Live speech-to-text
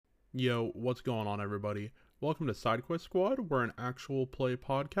Yo, what's going on, everybody? Welcome to SideQuest Squad. We're an actual play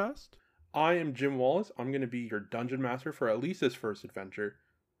podcast. I am Jim Wallace. I'm going to be your dungeon master for at least this first adventure.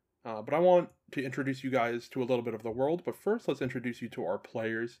 But I want to introduce you guys to a little bit of the world. But first, let's introduce you to our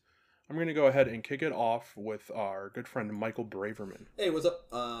players. I'm going to go ahead and kick it off with our good friend Michael Braverman. Hey, what's up?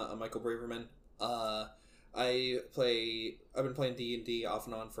 I'm Michael Braverman. I've been playing D&D off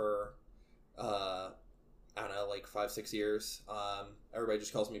and on for, I don't know, like 5-6 years. Everybody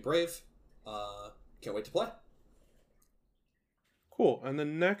just calls me Brave. Can't wait to play. Cool. And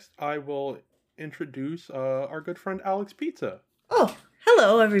then next, I will introduce our good friend Alex Pizza. Oh,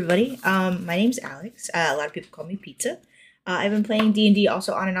 hello everybody. My name's Alex. A lot of people call me Pizza. I've been playing D&D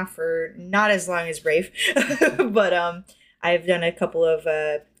also on and off for not as long as Brave, but I've done a couple of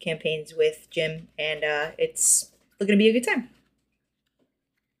campaigns with Jim, and it's looking to be a good time.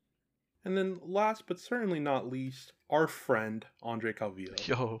 And then last but certainly not least, our friend Andre Calvillo.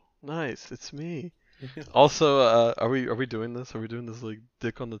 Yo, nice, it's me. Also, are we doing this? Are we doing this like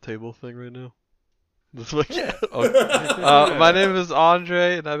dick on the table thing right now? This like, Yeah. Okay. My name is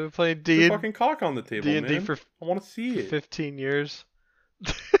Andre, and I've been playing Put your fucking cock on the table, D&D man. for I want to see it. 15 years.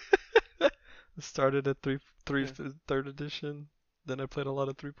 Started at third edition. Then I played a lot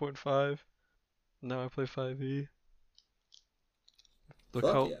of 3.5. Now I play 5e.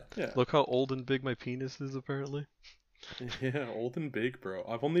 Look how old and big my penis is, apparently. Yeah, old and big, bro.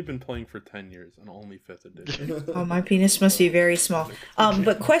 I've only been playing for 10 years and only 5th edition. Oh, my penis must be very small.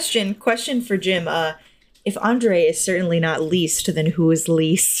 But question for Jim. If Andre is certainly not least, then who is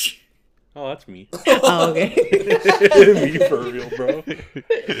least? Oh, that's me. Oh, okay. Me for real, bro.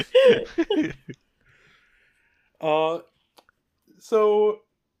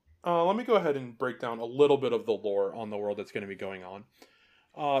 Let me go ahead and break down a little bit of the lore on the world that's going to be going on.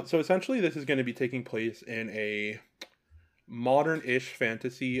 So essentially, this is going to be taking place in a modern-ish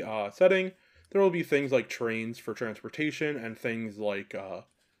fantasy setting. There will be things like trains for transportation and things like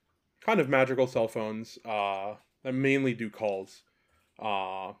kind of magical cell phones that mainly do calls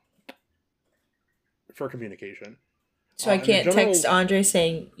for communication. So I can't text Andre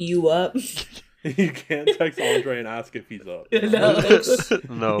saying, "You up?" You can't text Andre and ask if he's up.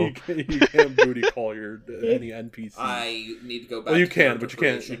 No. You can't booty call any NPC. I need to go back. Well, you to can, but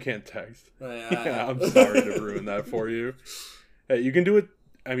you can't text. Yeah, I'm sorry to ruin that for you. Hey, you can do it.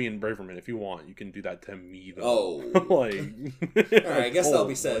 I mean, Braverman, if you want, you can do that to me though. Oh, like, all right. I guess that'll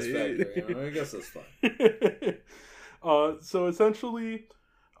be satisfactory. I guess that's fine. So essentially,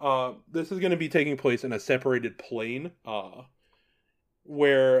 this is going to be taking place in a separated plane,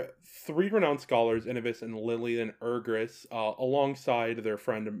 where three renowned scholars, Innovis and Lillian Ergris, alongside their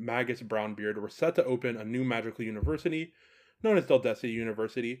friend Magus Brownbeard, were set to open a new magical university known as Deldesia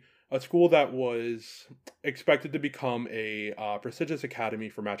University, a school that was expected to become a prestigious academy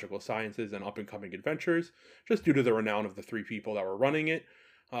for magical sciences and up-and-coming adventures, just due to the renown of the three people that were running it.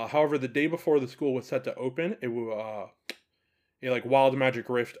 However, the day before the school was set to open, a wild magic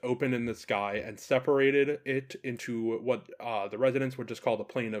rift opened in the sky and separated it into what the residents would just call the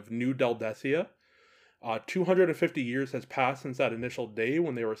plane of New Deldesia. 250 years has passed since that initial day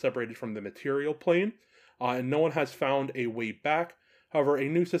when they were separated from the material plane, and no one has found a way back. However, a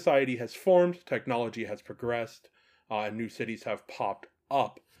new society has formed, technology has progressed, and new cities have popped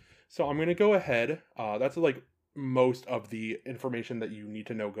up. So I'm going to go ahead. That's like most of the information that you need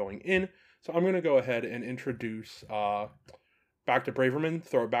to know going in. So I'm going to go ahead and introduce back to Braverman,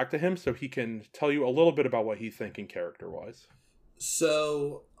 throw it back to him so he can tell you a little bit about what he's thinking character-wise.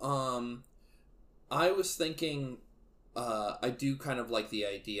 So, I was thinking, I do kind of like the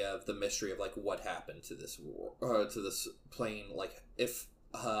idea of the mystery of like what happened to this to this plane. Like if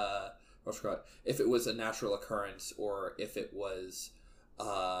it was a natural occurrence, or if it was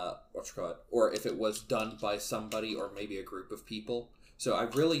or if it was done by somebody or maybe a group of people. So I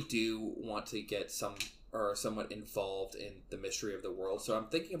really do want to get somewhat involved in the mystery of the world. So I'm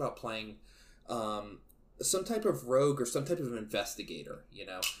thinking about playing some type of rogue or some type of investigator,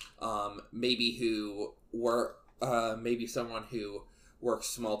 maybe maybe someone who works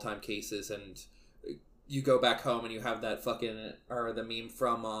small-time cases, and you go back home and you have that the meme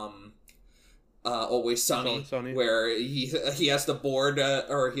from Always Sunny, where he has the board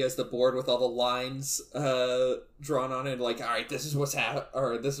with all the lines drawn on it, like, all right, this is what's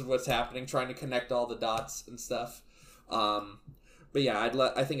happening, trying to connect all the dots and stuff. But yeah,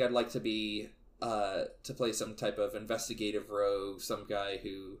 I think I'd like to be to play some type of investigative rogue, some guy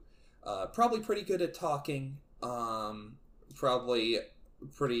who probably pretty good at talking, probably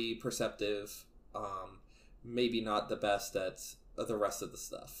pretty perceptive, maybe not the best at the rest of the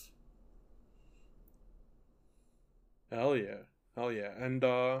stuff. Hell yeah. And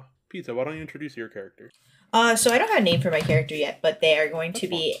Pizza, why don't you introduce your character? So I don't have a name for my character yet, but they are going to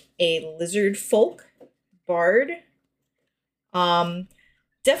be a lizard folk bard.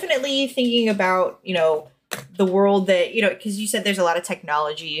 Definitely thinking about, the world that, because you said there's a lot of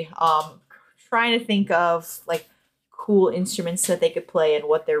technology. Trying to think of like cool instruments that they could play and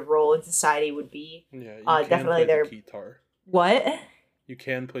what their role in society would be. Yeah, you can definitely play the guitar. What? You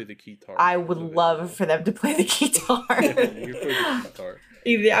can play the guitar. I would love for them to play the guitar. Yeah, you play the guitar.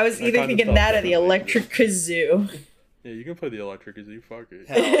 I was either thinking that or the electric kazoo. Yeah, you can play the electric kazoo. Fuck it.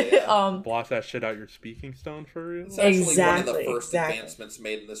 Hell yeah. Blast that shit out your speaking stone for real. It's actually one of the first advancements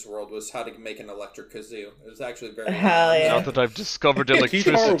made in this world was how to make an electric kazoo. It was actually very hell yeah. Now that I've discovered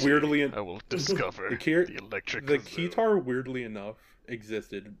electricity, I will discover the electric kazoo. The guitar, weirdly enough,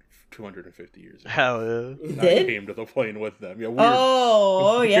 existed 250 years ago. Hell yeah. Did? Came to the plane with them. Yeah, weird.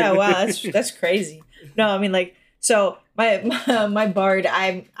 Oh yeah, wow, that's crazy. No, I mean like so my bard,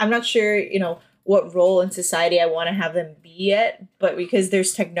 I'm not sure, what role in society I want to have them be yet, but because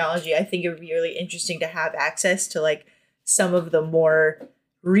there's technology, I think it would be really interesting to have access to like some of the more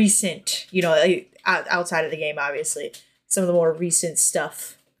recent, outside of the game, obviously, some of the more recent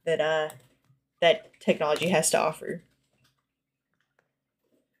stuff that that technology has to offer.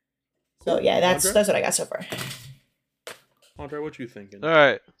 So yeah, that's what I got so far. Andre, what you thinking? All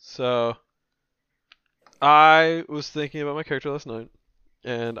right, so I was thinking about my character last night,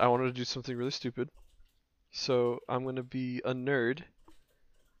 and I wanted to do something really stupid. So I'm gonna be a nerd.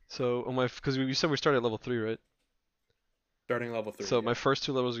 So on because you said we started at level 3, right? Starting level 3. So my first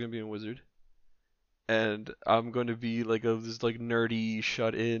 2 levels are gonna be a wizard, and I'm going to be like this like nerdy,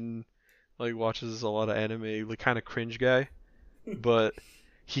 shut in, like watches a lot of anime, like kind of cringe guy, but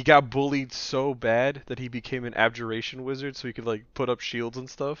he got bullied so bad that he became an abjuration wizard, so he could like put up shields and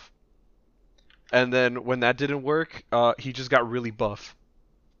stuff. And then when that didn't work, he just got really buff.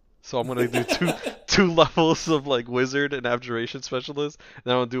 So I'm gonna do two levels of like wizard and abjuration specialist, and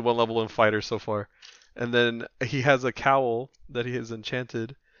then I'm gonna do 1 level in fighter so far. And then he has a cowl that he has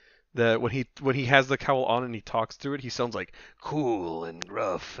enchanted. That when he has the cowl on and he talks through it, he sounds like cool and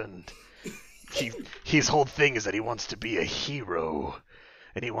rough, and his whole thing is that he wants to be a hero,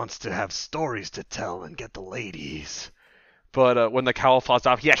 and he wants to have stories to tell and get the ladies. But when the cowl falls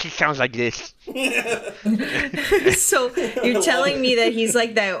off, yeah, he sounds like this. So you're telling me that he's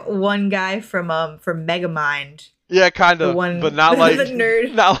like that one guy from Megamind? Yeah, kind of, but not like the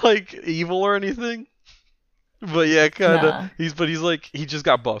nerd. Not like evil or anything. But yeah, kind of. Nah. He's like he just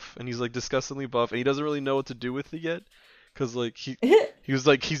got buff, and he's like disgustingly buff, and he doesn't really know what to do with it yet, because like he was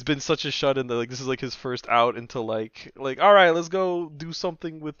like he's been such a shut in that like this is like his first out into like all right, let's go do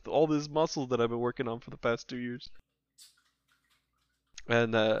something with all this muscle that I've been working on for the past 2 years.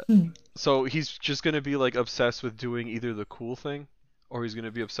 And so he's just gonna be like obsessed with doing either the cool thing, or he's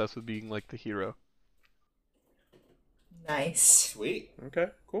gonna be obsessed with being like the hero. Nice. Sweet. Okay,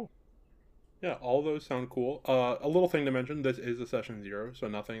 cool. Yeah, all those sound cool. A little thing to mention, this is a session 0, so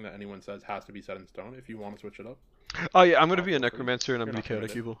nothing that anyone says has to be set in stone if you want to switch it up. Oh yeah, I'm gonna be a necromancer and I'm gonna be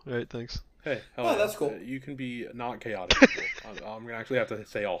chaotic evil. Alright, thanks. Hey, that's cool. You can be not chaotic evil. I'm gonna actually have to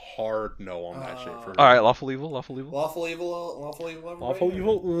say a hard no on that shit. Alright, lawful evil. Lawful evil. Lawful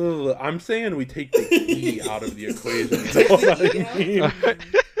evil. Ugh, I'm saying we take the E out of the equation. That's all I mean.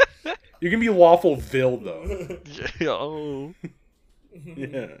 You can be lawful vil though. Yeah. Oh.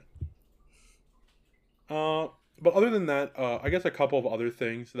 Yeah. But other than that, I guess a couple of other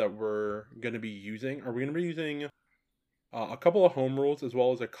things that we're going to be using. Are we going to be using a couple of home rules as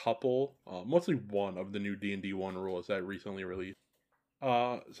well as a couple, mostly one of the new D&D 1 rules that recently released.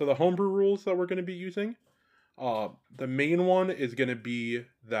 So the homebrew rules that we're going to be using, the main one is going to be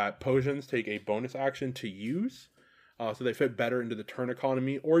that potions take a bonus action to use. So they fit better into the turn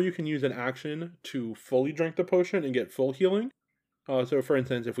economy, or you can use an action to fully drink the potion and get full healing. So for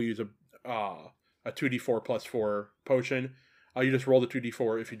instance, if we use a 2d4 plus 4 potion, you just roll the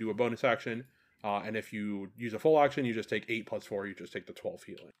 2d4 if you do a bonus action, and if you use a full action, you just take 8 plus 4, you just take the 12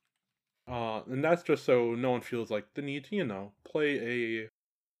 healing. And that's just so no one feels like the need to, play a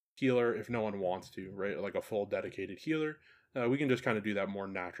healer if no one wants to, right? Like a full dedicated healer. We can just kind of do that more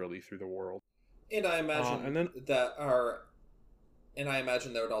naturally through the world. And I imagine that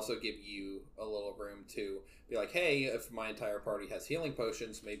would also give you a little room to be like, hey, if my entire party has healing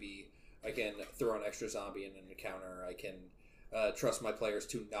potions, maybe I can throw an extra zombie in an encounter. I can trust my players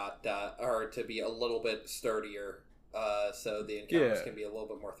to not die, or to be a little bit sturdier, so the encounters can be a little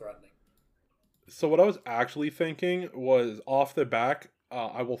bit more threatening. So what I was actually thinking was, off the back,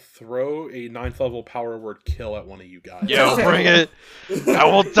 I will throw a 9th level power word kill at one of you guys. Yo, bring it! I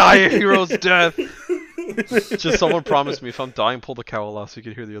will die a hero's death! Just someone promised me if I'm dying, pull the cowl off so you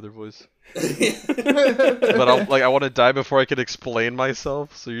can hear the other voice. But I want to die before I can explain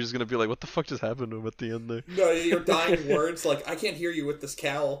myself. So you're just gonna be like, "What the fuck just happened to him at the end there?" No, your dying words like, "I can't hear you with this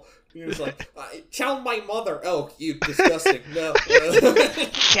cowl." You're just like, "Tell my mother." Oh, you disgusting. No.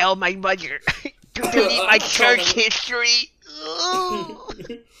 Tell my mother. To delete my church history.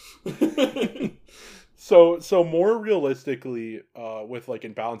 So more realistically, with like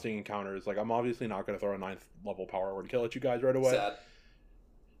in balancing encounters, like I'm obviously not going to throw a 9th level power word kill at you guys right away. Sad.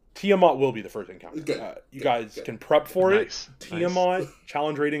 Tiamat will be the first encounter. You guys can prep for it. Tiamat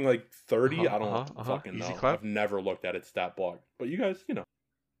challenge rating like 30. I don't fucking know. Clap. I've never looked at its stat block, but you guys,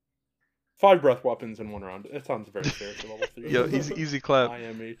 5 breath weapons in 1 round. It sounds very fair for level 3. Yo, easy clap.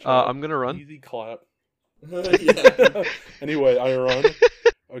 IMH. I'm gonna run. Easy clap. Yeah. Anyway, I run.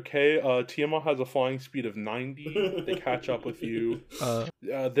 Okay, Tiamat has a flying speed of 90. They catch up with you.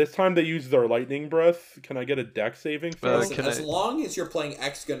 This time they use their lightning breath. Can I get a dex saving throw? Listen, as long as you're playing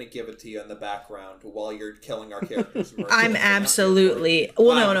X, gonna give it to you in the background while you're killing our characters. I'm absolutely.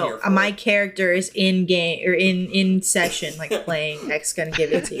 Well, no. My character is in game or in session, like playing X. Gonna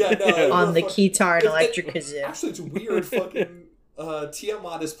give it to you on the guitar and electric kazoo. Actually, it's weird. Fucking.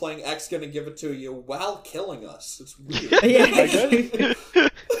 Tiamat is playing X, gonna give it to you while killing us. It's weird.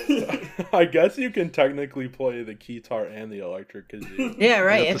 I guess you can technically play the guitar and the electric kazoo. Yeah,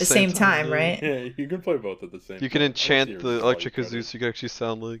 right. At the same time, right? Yeah, you can play both at the same time. You can enchant the electric kazoo so you can actually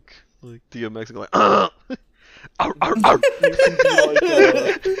sound like DMX and go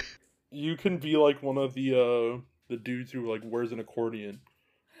like, You can be like one of the dudes who like wears an accordion.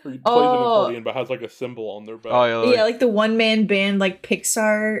 Or he plays an accordion but has like a cymbal on their back. Oh, yeah, like the one-man band like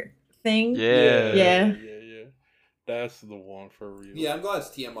Pixar thing. Yeah. That's the one for real. Yeah, I'm glad it's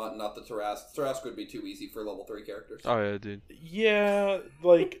Tiamat, not the Tarrasque. Tarrasque would be too easy for level 3 characters. Oh yeah, dude. Yeah,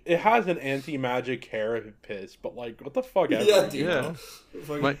 like it has an anti-magic carapace, but like what the fuck ever. Yeah, dude. Yeah.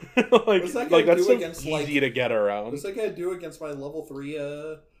 What's that guy that's do so against, easy to get around. What's that guy do against my level 3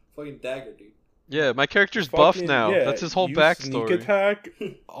 fucking dagger, dude? Yeah, my character's buff now. That's his whole backstory. Sneak attack.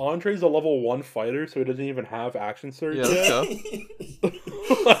 Andre's a level 1 fighter, so he doesn't even have action surge. Yeah, let's go.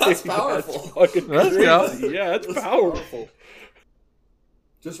 That's powerful. That's Let's go. Yeah, that's powerful.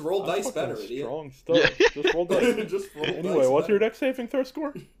 Just roll dice better, idiot. Strong stuff. Yeah. Just roll dice. Just roll Anyway, dice what's better. your dex saving throw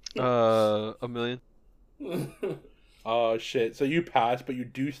score? 1 million. Shit. So you pass, but you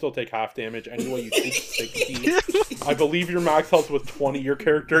do still take half damage. Anyway, you take 60. I believe your max health was 20. Your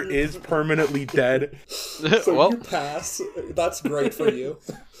character is permanently dead. So Well, you pass. That's great for you.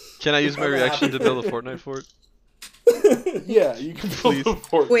 can I use my reaction to build a Fortnite fort? Yeah, you can Please.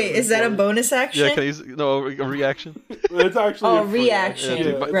 Wait, is that a bonus action? Yeah, can I use a reaction? It's actually a free reaction. Yeah,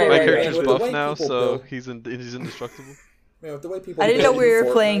 dude, my Right, character's right. buff The way now, people so build- he's indestructible. Man, with the way people I didn't know build we in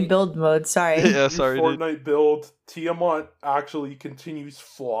were playing Fortnite- build mode. Sorry. Yeah, sorry, dude. Fortnite build. Tiamat actually continues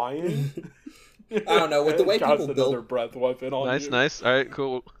flying. I don't know, with the way Casts people another build- breath weapon on you. Nice. All right,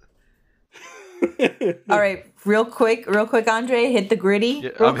 cool. All right, real quick, Andre, hit the gritty. Yeah,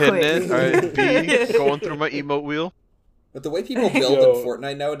 real I'm hitting quick. it. All right, B, going through my emote wheel. With the way people build Yo. in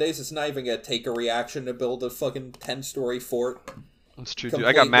Fortnite nowadays, it's not even gonna take a reaction to build a fucking 10-story fort. That's true, dude.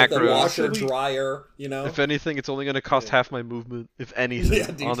 I got complete with a macros. washer, dryer, you know? If anything, it's only gonna cost half my movement. If anything, Yeah,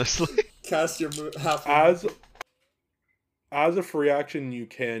 dude. honestly. Cast your half. As a free action, you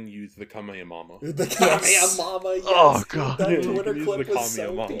can use the Kameyamama. The Kameyamama, yes. Oh, God. That Yeah, you Twitter can use clip the was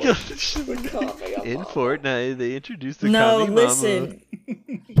so Kameyamama. good. The Kameyamama. In Fortnite, they introduced the No, Kami listen.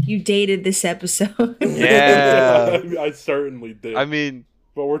 You dated this episode. Mama. Yeah. I certainly did. I mean,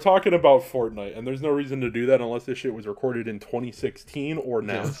 but we're talking about Fortnite, and there's no reason to do that unless this shit was recorded in 2016 or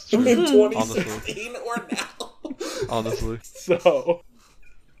now. yeah, it's true. In Honestly. 2016 or now. Honestly. So,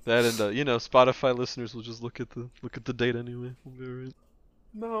 That and Spotify listeners will just look at the date anyway. We'll be alright.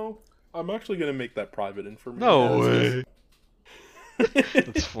 no. I'm actually going to make that private information. No way.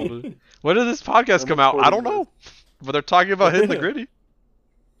 That's funny. When did this podcast come out? I don't know. But they're talking about hitting the gritty.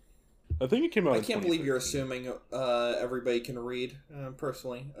 I think it came out I in can't believe you're 2016. assuming everybody can read,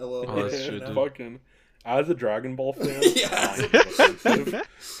 personally. A little Oh, bit. that's you true, know? dude. Fucking, as a Dragon Ball fan, Yeah. fine.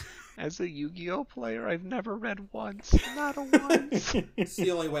 As a Yu-Gi-Oh player, I've never read once. Not a once. It's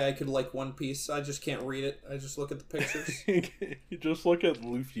the only way I could like One Piece. I just can't read it. I just look at the pictures. You just look at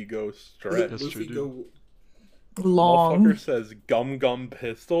Luffy go stretch. That's Luffy true, go. Long. Motherfucker says gum gum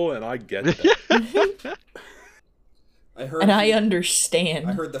pistol, and I get that. I heard. And I I understand.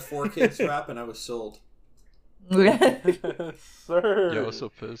 heard the 4Kids rap, and I was sold. Sir. Yo, I was so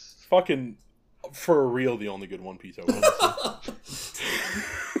pissed. Fucking, for real, the only good One Piece opening.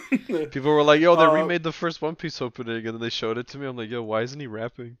 People were like, yo, they Uh, remade the first One Piece opening, and then they showed it to me. I'm like, yo, why isn't he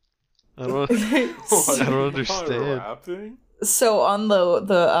rapping? I don't understand. Rapping? So on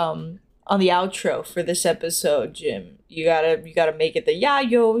on the outro for this episode, Jim, you gotta make it the yeah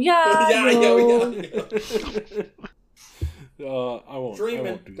yo. I won't. Dreaming.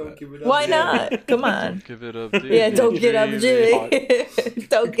 I won't do Don't that. give it up. Why Jimmy. not? Come on. Don't give it up, dude. Yeah, don't get up, Jimmy.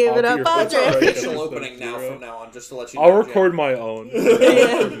 Don't give it up, That's our Padre. official opening now from now on, just to let you know. I'll record Jim. my own. I'll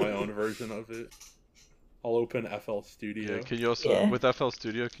record my own version of it. I'll open FL Studio. Yeah, can you also with FL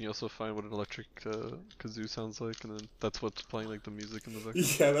Studio? Can you also find what an electric kazoo sounds like, and then that's what's playing like the music in the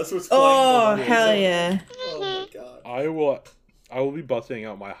background? Yeah, that's what's playing. Oh hell yeah! Oh my god! I will be busting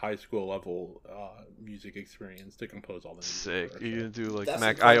out my high school level music experience to compose all the music. Sick. You gonna do like That's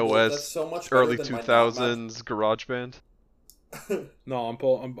Mac incredible. iOS, That's so much early better than my 2000s GarageBand? No, I'm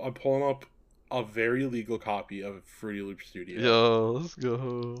pulling up a very legal copy of Fruity Loop Studio. Yo, let's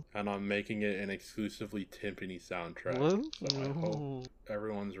go. And I'm making it an exclusively timpani soundtrack. Let's So I hope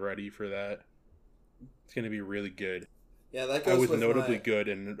everyone's ready for that. It's gonna be really good. Yeah, that goes I was with notably my... good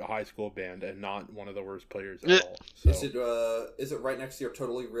in a high school band and not one of the worst players at all. So. Is it right next to your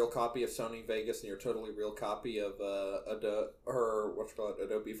totally real copy of Sony Vegas and your totally real copy of Adobe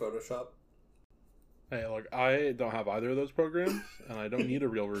Photoshop? Hey, look, I don't have either of those programs, and I don't need a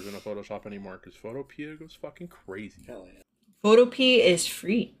real version of Photoshop anymore because Photopea goes fucking crazy. Hell yeah. Photopea is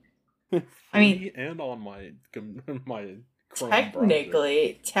free. I mean, and on my Chrome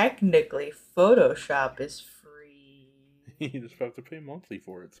technically, Photoshop is free. You just have to pay monthly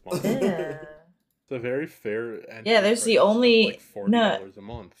for it. It's Yeah. It's a very fair. Yeah, there's the only like $40 a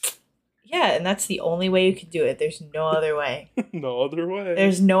month. Yeah, and that's the only way you can do it. There's no other way. No other way.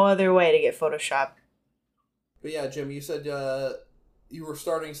 There's no other way to get Photoshop. But yeah, Jim, you said you were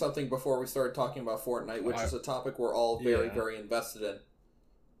starting something before we started talking about Fortnite, which is a topic we're all very invested in.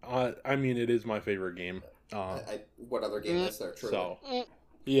 I mean, it is my favorite game. What other game is there? Truly? So,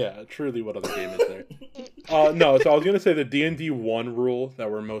 yeah, truly, what other game is there? No, so I was gonna say the D&D 1 rule that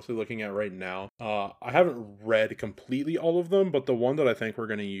we're mostly looking at right now. I haven't read completely all of them, but the one that I think we're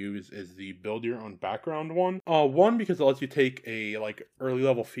gonna use is the build your own background one. One, because it lets you take a like early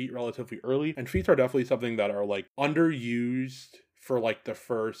level feat relatively early, and feats are definitely something that are like underused for like the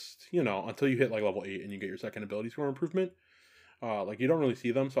first, until you hit like level 8 and you get your second ability score improvement. Like you don't really see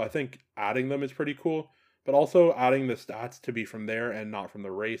them, so I think adding them is pretty cool. But also adding the stats to be from there and not from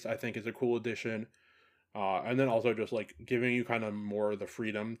the race, I think is a cool addition. And then also just like giving you kind of more of the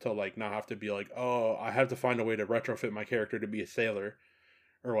freedom to like not have to be like, oh, I have to find a way to retrofit my character to be a sailor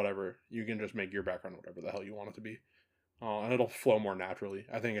or whatever. You can just make your background whatever the hell you want it to be. And it'll flow more naturally.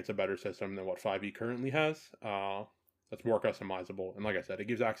 I think it's a better system than what 5e currently has. That's more customizable. And like I said, it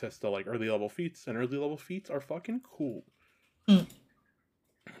gives access to like early level feats, and early level feats are fucking cool.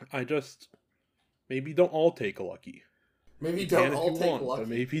 Maybe don't all take lucky. Maybe don't all take lucky. But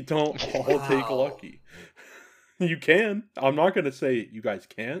maybe don't all take lucky. You can. I'm not going to say you guys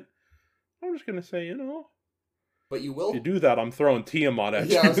can't. I'm just going to say, But you will. If you do that, I'm throwing Tiamat at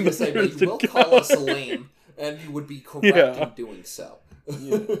you. Yeah, I was going to say, but you will call us lame, and you would be correct in doing so.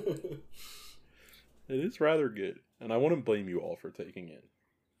 Yeah. It is rather good, and I wouldn't blame you all for taking it.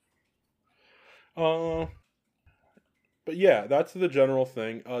 But yeah, that's the general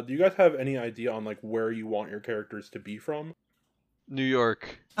thing. Do you guys have any idea on like where you want your characters to be from? New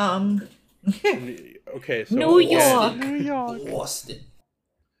York. Okay, so New York. Boston.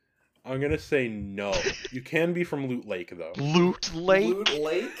 I'm gonna say no. You can be from Loot Lake though. Loot Lake? Loot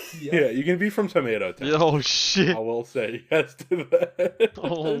Lake? Yeah, you can be from Tomato Town. Oh shit. I will say yes to that.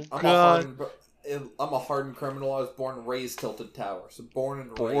 Oh god. I'm a hardened criminal. I was born and raised Tilted Towers. Born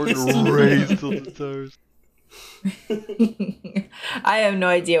and raised Tilted Towers. I have no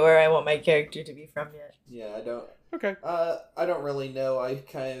idea where I want my character to be from yet. Yeah, I don't. Okay. I don't really know. I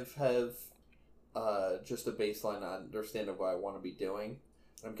kind of have just a baseline understanding of what I want to be doing.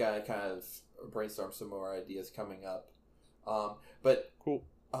 I'm gonna kind of brainstorm some more ideas coming up. But cool.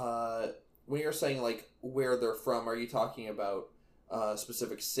 When you're saying like where they're from, are you talking about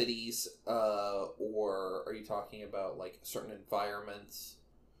specific cities, or are you talking about like certain environments?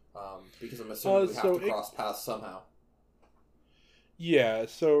 Because I'm assuming we have to cross paths somehow. Yeah,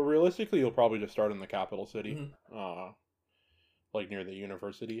 so realistically, you'll probably just start in the capital city, like near the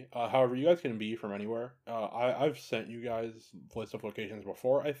university. However, you guys can be from anywhere. I've sent you guys list of locations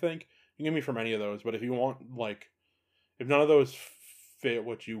before. I think you can be from any of those, but if you want, like, if none of those fit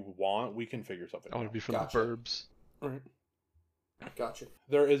what you want, we can figure something out. I want to be from the burbs. All right. Gotcha.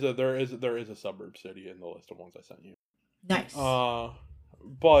 There is a suburb city in the list of ones I sent you. Nice.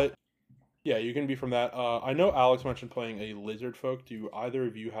 But yeah, you can be from that. I know Alex mentioned playing a lizard folk. Do either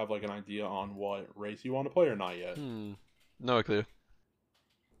of you have like an idea on what race you want to play or not yet? No clue.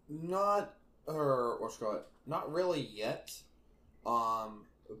 Not, or what's call it? Not really yet.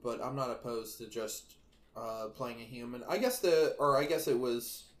 But I'm not opposed to just playing a human. I guess it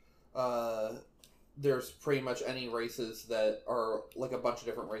was. There's pretty much any races that are like a bunch of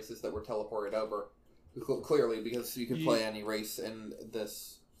different races that were teleported over. Clearly, because you can play any race in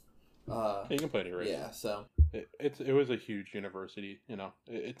this. You can play any race. Yeah, so it was a huge university. You know,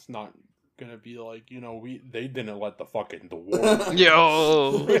 it's not gonna be like, you know, they didn't let the fucking dwarves.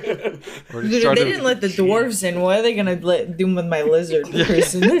 Yo, they didn't let the dwarves in. What are they gonna do with my lizard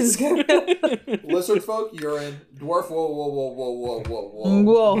person? Lizard folk, you're in. Dwarf, whoa.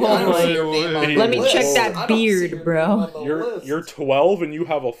 Let me check that beard, bro. You're 12 and you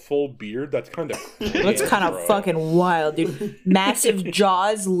have a full beard. That's kind of fucking wild, dude. Massive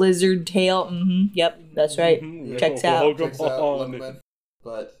jaws, lizard tail. Mm-hmm. Yep, that's right. Checks out.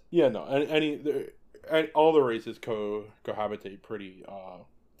 But yeah, no, all the races cohabitate pretty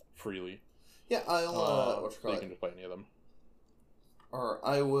freely. Yeah, I'll so you can just play any of them. Or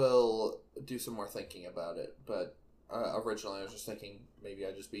I will do some more thinking about it. But originally, I was just thinking maybe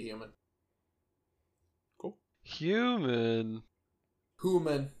I'd just be human. Cool. Human.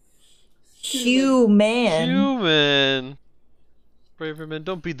 Braverman,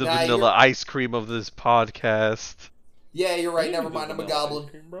 don't be the vanilla ice cream of this podcast. Yeah, you're right. Never mind. I'm a goblin.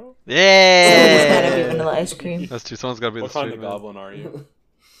 Cream, bro? Yeah. Someone's gotta be vanilla ice cream. That's true. Someone's gotta be what the kind street, of goblin are you?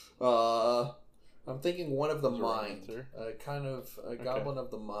 I'm thinking one of the mind. Kind of a goblin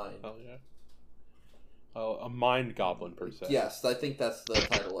of the mind. Hell yeah. Oh, a mind goblin per se. Yes, I think that's the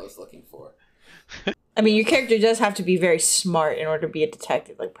title I was looking for. I mean, your character does have to be very smart in order to be a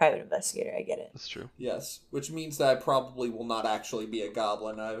detective, like private investigator. I get it. That's true. Yes, which means that I probably will not actually be a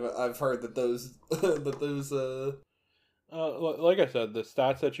goblin. I've heard that those like I said, the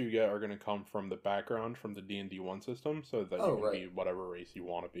stats that you get are going to come from the background from the D&D 1 system, so that you can be whatever race you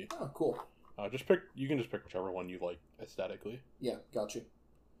want to be. Oh, cool. You can just pick whichever one you like aesthetically. Yeah, got you.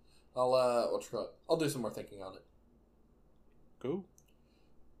 I'll do some more thinking on it. Cool.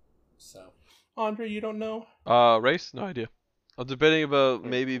 So, Andre, you don't know? Race? No idea. I'm debating about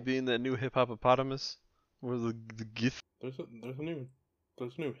maybe being that new hip hoppopotamus, or the gith. There's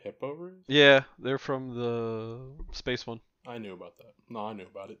a new hippo race? Yeah, they're from the space one. I knew about that. No, I knew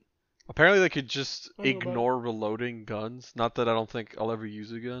about it. Apparently, they could just ignore reloading guns. Not that I don't think I'll ever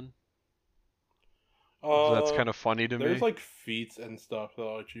use a gun. That's kind of funny to me. There's like feats and stuff that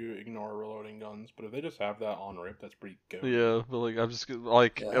let you ignore reloading guns, but if they just have that on rip, that's pretty good. Yeah, but like I'm just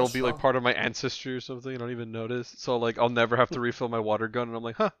like it'll be like part of my ancestry or something. I don't even notice. So like I'll never have to refill my water gun, and I'm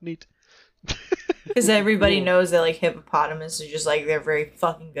like, huh, neat. Because everybody knows that like hippopotamus are just like they're very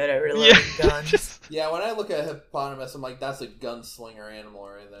fucking good at reloading guns. Yeah, when I look at hippopotamus, I'm like, that's a gunslinger animal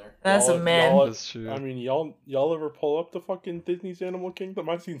right there. That's a man. That's true. I mean, y'all ever pull up to fucking Disney's Animal Kingdom?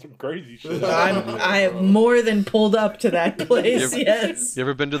 I've seen some crazy shit. I have more than pulled up to that place. Yes. You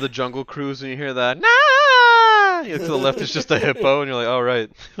ever been to the Jungle Cruise and you hear that? Nah! To the left is just a hippo, and you're like, oh right,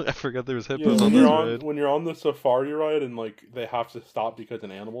 I forgot there was hippos on this ride. When you're on the safari ride and like they have to stop because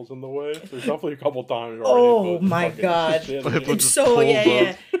an animal's in the way, there's definitely a couple times where oh my god. So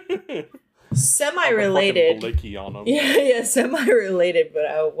yeah. Semi-related. Yeah, semi-related.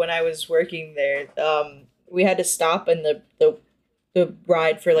 But when I was working there, we had to stop in the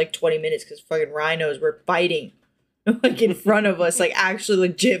ride for like 20 minutes because fucking rhinos were fighting, like in front of us, like actually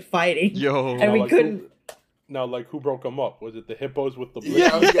legit fighting. Yo, and we couldn't. Now, like, who broke them up? Was it the hippos with the blick? Yeah,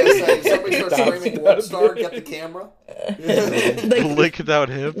 I was gonna say, somebody starts screaming, One Star, get the camera. Like, blicked out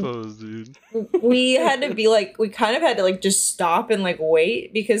hippos, dude. We had to be like, we kind of had to like just stop and like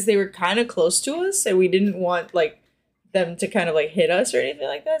wait because they were kind of close to us and we didn't want like them to kind of like hit us or anything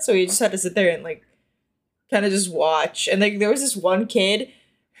like that. So we just had to sit there and like kind of just watch. And like there was this one kid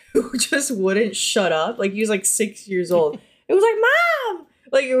who just wouldn't shut up. Like he was like 6 years old. It was like, Mom!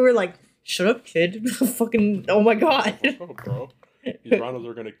 Like we were like, shut up, kid. Fucking, oh my god. Oh, bro. These rhinos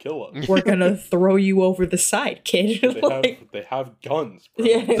are gonna kill us. We're gonna throw you over the side, kid. They have guns, bro.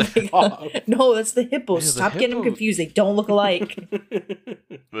 Yeah, no, that's the hippos. Yeah, Stop getting them confused. They don't look alike.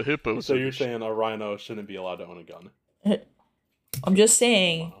 The hippos. So you're saying a rhino shouldn't be allowed to own a gun? I'm just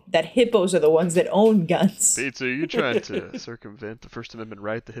saying that hippos are the ones that own guns. Pizza, are you trying to circumvent the First Amendment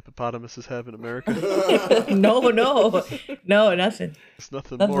right the hippopotamuses have in America? No, nothing. It's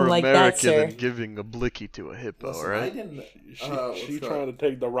nothing more like American than giving a blicky to a hippo, Listen, right? She's trying to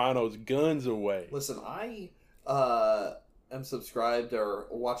take the rhino's guns away. Listen, I am subscribed or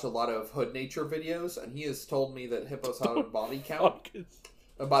watch a lot of Hood Nature videos, and he has told me that hippos have a body count.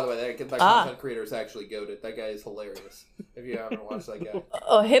 Oh, by the way, that content creator is actually goated. That guy is hilarious. If you haven't watched that guy,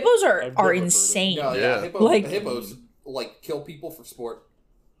 hippos are insane. No, yeah, hippos like kill people for sport.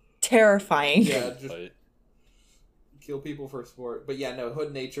 terrifying. Yeah, just kill people for sport. But yeah, no,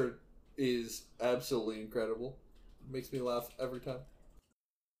 Hood Nature is absolutely incredible. It makes me laugh every time.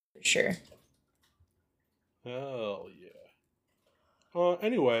 For sure. Hell yeah.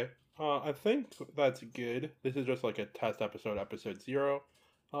 Anyway, I think that's good. This is just like a test episode, episode 0.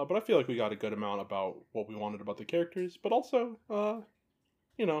 But I feel like we got a good amount about what we wanted about the characters. But also,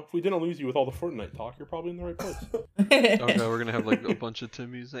 you know, if we didn't lose you with all the Fortnite talk, you're probably in the right place. Oh no, we're gonna have like a bunch of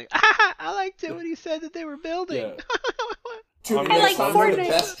Timmys like, I liked it when he said that they were building. Yeah. I like Fortnite. The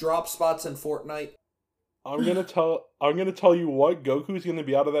best drop spots in Fortnite. I'm gonna tell you what, Goku's gonna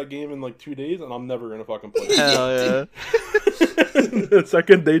be out of that game in like 2 days, and I'm never gonna fucking play it. Hell yeah. The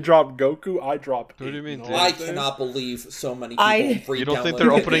second they drop Goku, I drop. What do you mean, dude? I cannot believe so many people You don't think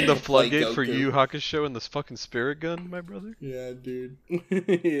they're opening the floodgate for Yu Hakusho and this fucking spirit gun, my brother? Yeah, dude.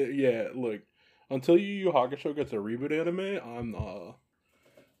 Yeah, look. Until Yu Yu Hakusho gets a reboot anime, I'm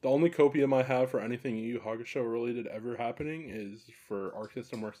the only copium I have for anything Yu Yu Hakusho related ever happening is for Arc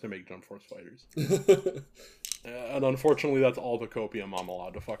System Works to make Jump Force fighters. And unfortunately, that's all the copium I'm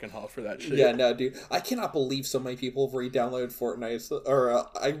allowed to fucking have for that shit. Yeah, no, dude. I cannot believe so many people have re-downloaded Fortnite. Or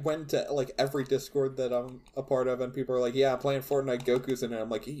I went to like every Discord that I'm a part of, and people are like, "Yeah, I'm playing Fortnite. Goku's in it." I'm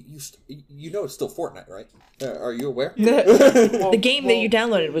like, "You know, it's still Fortnite, right? Are you aware?" The game that you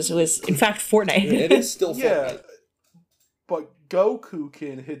downloaded was in fact Fortnite. It is still Fortnite. But Goku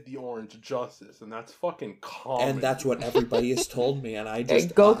can hit the orange justice, and that's fucking common. And that's what everybody has told me, and I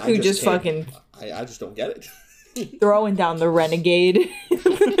just Goku I just fucking I just don't get it. throwing down the renegade.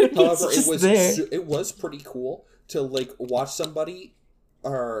 However, it was pretty cool to like watch somebody,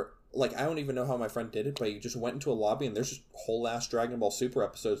 or like I don't even know how my friend did it, but you just went into a lobby and there's just whole ass Dragon Ball Super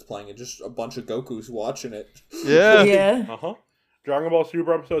episodes playing, and just a bunch of Gokus watching it. Yeah. Yeah. Dragon Ball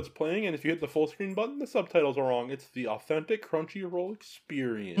Super episode's playing, and if you hit the full screen button, the subtitles are wrong. It's the authentic Crunchyroll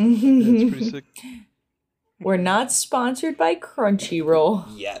experience. It's pretty sick. We're not sponsored by Crunchyroll.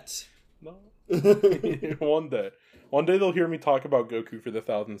 Yet. No. One day they'll hear me talk about Goku for the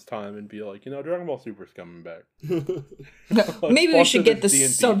 1000th time and be like, you know, Dragon Ball Super's coming back. Maybe we should get the D&D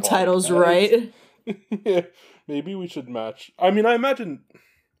subtitles podcast. right. Yeah, maybe we should match. I mean, I imagine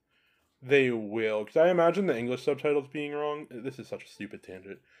they will, because I imagine the English subtitles being wrong. This is such a stupid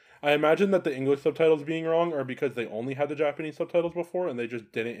tangent. I imagine that the English subtitles being wrong are because they only had the Japanese subtitles before, and they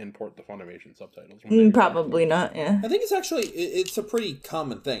just didn't import the Funimation subtitles. Probably not, yeah. I think it's actually it's a pretty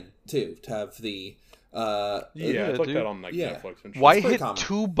common thing too to have the it's like that on like Netflix and shit. Why hit common.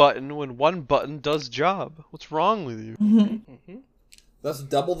 2 button when 1 button does job? What's wrong with you? Mm-hmm. That's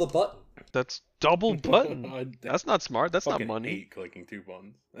double the button. That's double button. That's not smart. That's not money. Hate clicking 2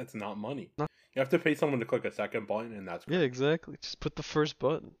 buttons. That's not money. You have to pay someone to click a second button, and that's great. Yeah, exactly. Just put the first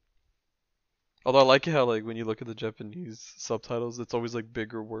button. Although I like it how like when you look at the Japanese subtitles, it's always like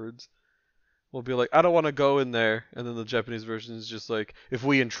bigger words. We'll be like, I don't want to go in there, and then the Japanese version is just like, if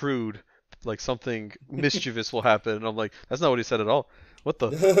we intrude, like something mischievous will happen, and I'm like, that's not what he said at all. What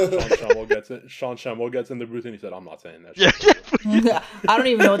the? Sean Schemmel gets in the booth and he said, I'm not saying that shit. Yeah. I don't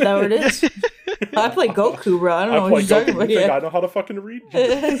even know what that word is. I play Goku, bro. I don't know what you're talking about. I know how to fucking read.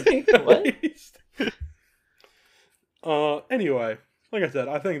 What? Anyway, like I said,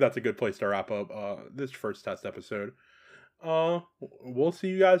 I think that's a good place to wrap up this first test episode. We'll see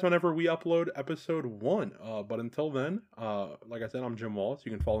you guys whenever we upload episode 1. But until then, like I said, I'm Jim Wallace.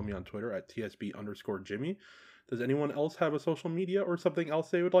 You can follow me on Twitter at TSB_Jimmy. Does anyone else have a social media or something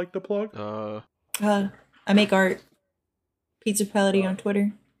else they would like to plug? I make art. Pizza Pality on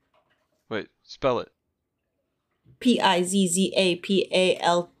Twitter. Wait, spell it.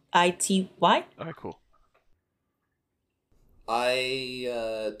 PIZZAPALITY. Alright, cool.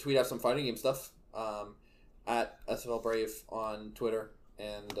 I tweet out some fighting game stuff at SFL Brave on Twitter,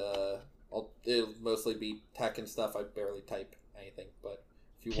 and it'll mostly be tech and stuff. I barely type anything, but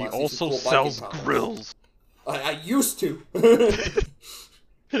if you want to see some cool sells biking grills. I used to. If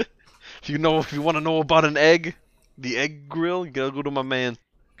you want to know about an egg, the egg grill, you gotta go to my man.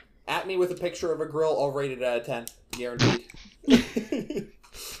 At me with a picture of a grill, I'll rate it out of 10, guaranteed.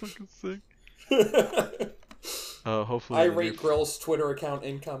 Fucking sick. Hopefully I rate Grill's Twitter account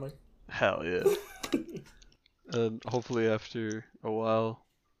incoming. Hell yeah. And hopefully after a while,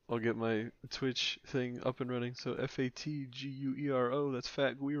 I'll get my Twitch thing up and running. So FATGUERO, that's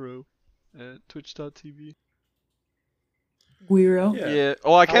Fat Guiro, at twitch.tv. Guiro? Yeah.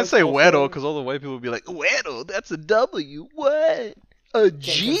 Oh, I can't say Güero because all the white people will be like, Güero, that's a W. What? A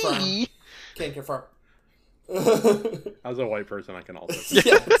G? Can't confirm. As a white person, I can also say.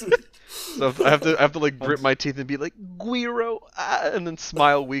 So I have to like grit my teeth and be like, Guiro, and then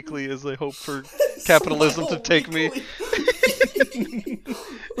smile weakly as I hope for capitalism to take me.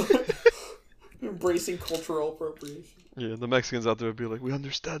 Embracing cultural appropriation. Yeah, the Mexicans out there would be like, we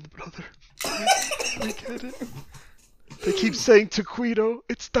understand, brother. We get it. They keep saying taquito.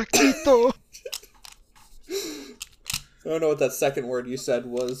 It's taquito. I don't know what that second word you said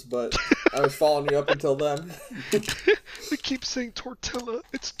was, but I was following you up until then. They keep saying tortilla.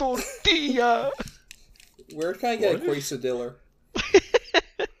 It's tortilla. Where can I get a quesadilla?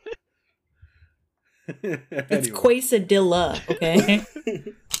 It's quesadilla, okay?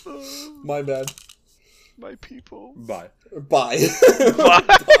 My bad. My people. Bye. Bye. Bye.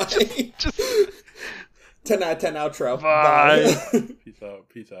 Bye. Just 10 out of 10 outro. Bye. Peace out.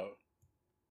 Peace out.